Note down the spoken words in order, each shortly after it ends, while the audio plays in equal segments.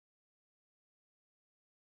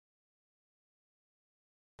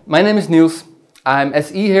My name is Niels. I'm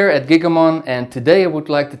SE here at Gigamon, and today I would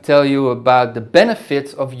like to tell you about the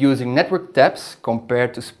benefits of using network taps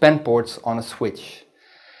compared to span ports on a switch.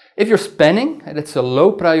 If you're spanning, it's a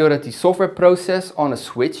low priority software process on a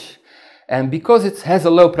switch, and because it has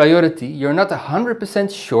a low priority, you're not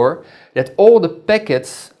 100% sure that all the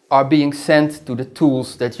packets are being sent to the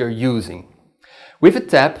tools that you're using. With a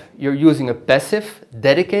tap, you're using a passive,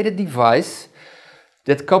 dedicated device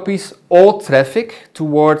that copies all traffic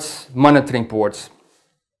towards monitoring ports.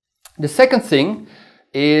 The second thing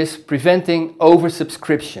is preventing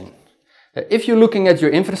oversubscription. If you're looking at your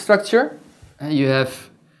infrastructure, you have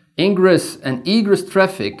ingress and egress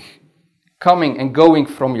traffic coming and going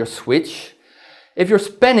from your switch. If you're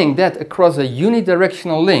spanning that across a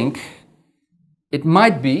unidirectional link, it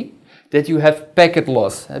might be that you have packet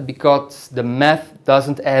loss because the math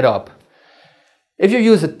doesn't add up. If you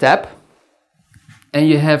use a tap and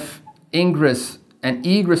you have ingress and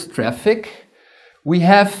egress traffic, we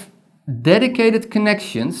have dedicated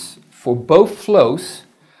connections for both flows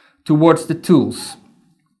towards the tools.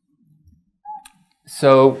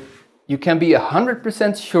 So you can be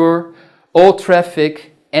 100% sure all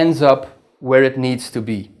traffic ends up where it needs to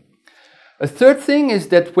be. A third thing is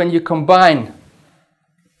that when you combine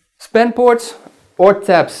span ports or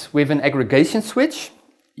taps with an aggregation switch,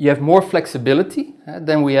 you have more flexibility.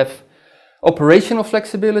 Then we have operational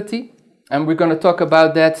flexibility, and we're going to talk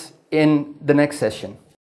about that in the next session.